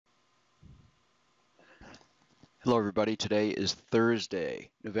Hello everybody, today is Thursday,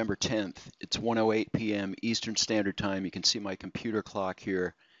 November 10th. It's 1:08 p.m. Eastern Standard Time. You can see my computer clock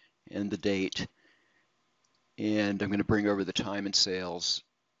here and the date. And I'm going to bring over the time and sales.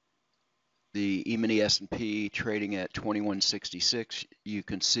 The E-mini S&P trading at 2166. You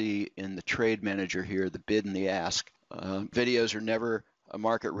can see in the trade manager here the bid and the ask. Videos are never a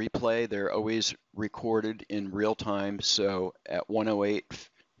market replay. They're always recorded in real time. So at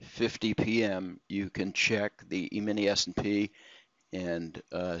 1:08:50 p.m. you can check the E-mini S&P and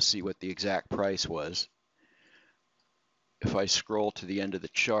see what the exact price was. If I scroll to the end of the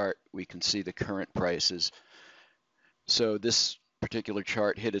chart, we can see the current prices. So this particular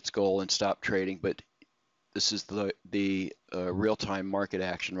chart hit its goal and stopped trading, but this is the real-time market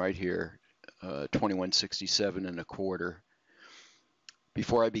action right here, 2167 and a quarter.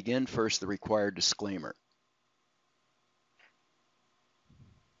 Before I begin, first the required disclaimer.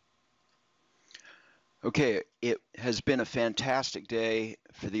 Okay, it has been a fantastic day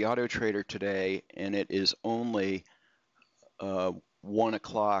for the auto trader today, and it is only 1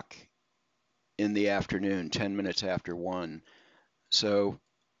 o'clock in the afternoon, 10 minutes after 1. So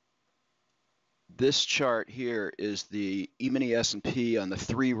this chart here is the E-mini S&P on the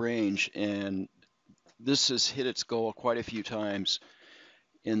 3 range, and this has hit its goal quite a few times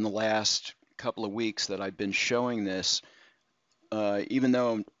in the last couple of weeks that I've been showing this. Even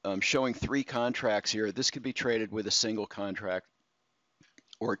though I'm showing 3 contracts here, this could be traded with a single contract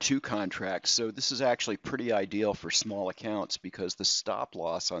or 2 contracts. So this is actually pretty ideal for small accounts because the stop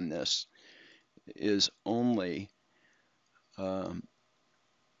loss on this is only 9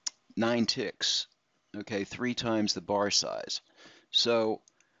 ticks, okay, 3 times the bar size. So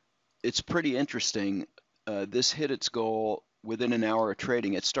it's pretty interesting. This hit its goal within an hour of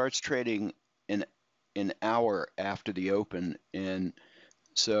trading. It starts trading an hour after the open, and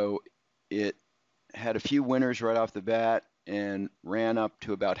so it had a few winners right off the bat and ran up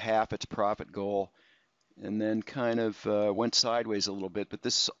to about half its profit goal, and then kind of went sideways a little bit. But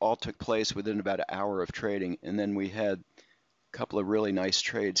this all took place within about an hour of trading, and then we had a couple of really nice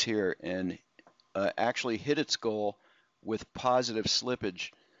trades here, and actually hit its goal with positive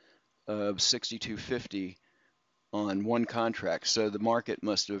slippage of 62.50 on 1 contract. So the market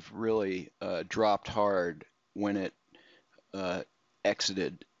must have really dropped hard when it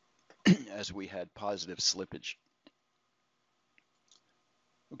exited as we had positive slippage.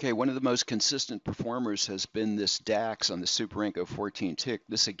 Okay, one of the most consistent performers has been this DAX on the Superinco 14 tick.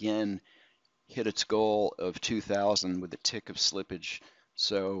 This again hit its goal of 2,000 with a tick of slippage,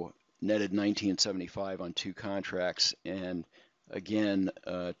 so netted 1975 on 2 contracts, and again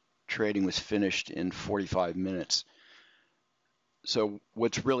trading was finished in 45 minutes. So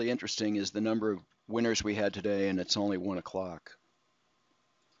what's really interesting is the number of winners we had today, and it's only 1 o'clock.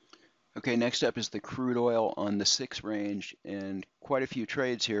 Okay, next up is the crude oil on the 6 range, and quite a few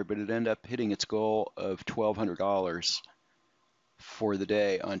trades here, but it ended up hitting its goal of $1,200 for the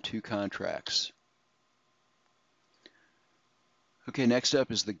day on 2 contracts. Okay, next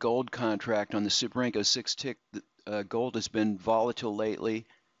up is the gold contract on the Superinco 6 tick. Gold has been volatile lately,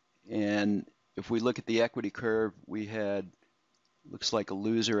 and if we look at the equity curve, we had, looks like a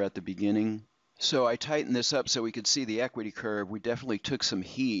loser at the beginning. So I tightened this up so we could see the equity curve. We definitely took some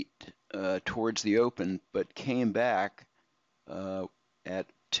heat towards the open, but came back at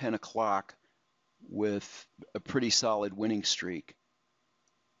 10 o'clock with a pretty solid winning streak.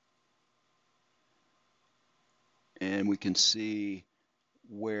 And we can see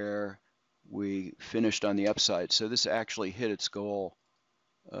where we finished on the upside. So this actually hit its goal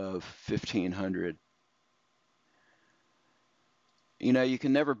of 1,500. You know, you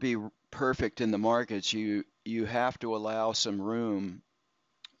can never be perfect in the markets. You have to allow some room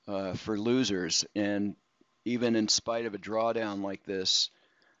for losers, and even in spite of a drawdown like this,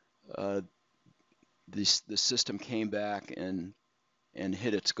 the system came back and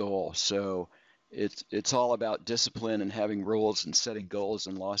hit its goal. So it's all about discipline and having rules and setting goals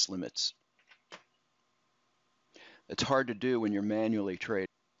and loss limits. It's hard to do when you're manually trading.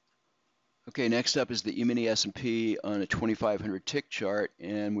 Okay, next up is the E-mini S&P on a 2500 tick chart,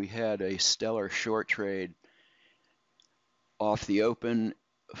 and we had a stellar short trade off the open,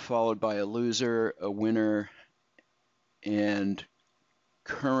 followed by a loser, a winner, and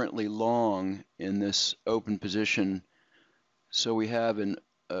currently long in this open position. So we have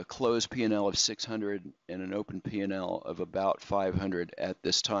a closed P&L of 600 and an open P&L of about 500 at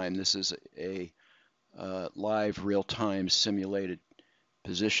this time. This is a live real-time simulated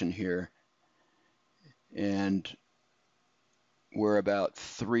position here, and we're about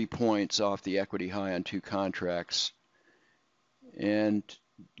 3 points off the equity high on 2 contracts. And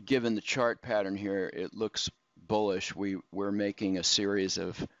given the chart pattern here, it looks bullish. We're making a series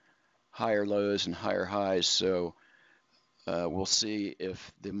of higher lows and higher highs, so we'll see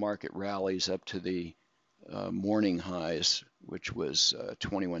if the market rallies up to the morning highs, which was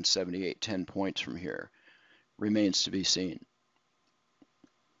 2178, 10 points from here. Remains to be seen.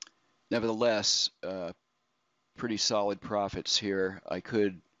 Nevertheless, pretty solid profits here. I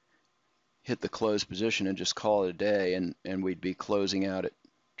could hit the close position and just call it a day, and we'd be closing out at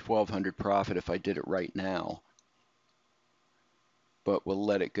 1200 profit if I did it right now. But we'll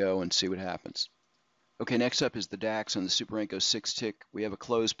let it go and see what happens. Okay, next up is the DAX on the Super Renko 6-tick. We have a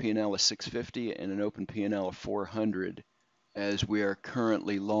closed P&L of 650 and an open P&L of 400, as we are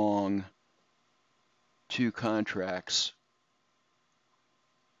currently long 2 contracts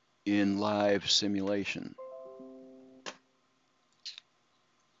in live simulation.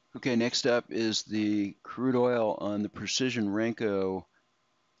 Okay, next up is the crude oil on the Precision Renko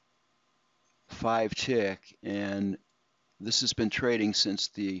 5-tick, and this has been trading since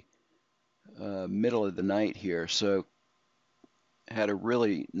the middle of the night here, so had a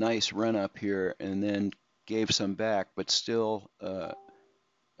really nice run up here and then gave some back, but still a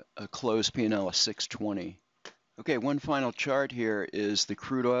closed P&L of 620. Okay, one final chart here is the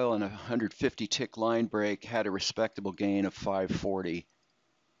crude oil on a 150-tick line break had a respectable gain of 540.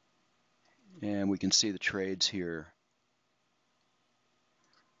 And we can see the trades here.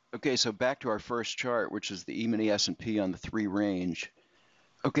 Okay, so back to our first chart, which is the E-mini S&P on the 3 range.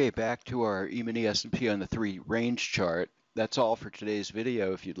 Okay, back to our E-mini S&P on the 3 range chart. That's all for today's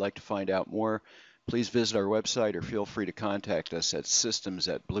video. If you'd like to find out more, please visit our website or feel free to contact us at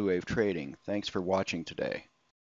systems@bluewave trading. Thanks for watching today.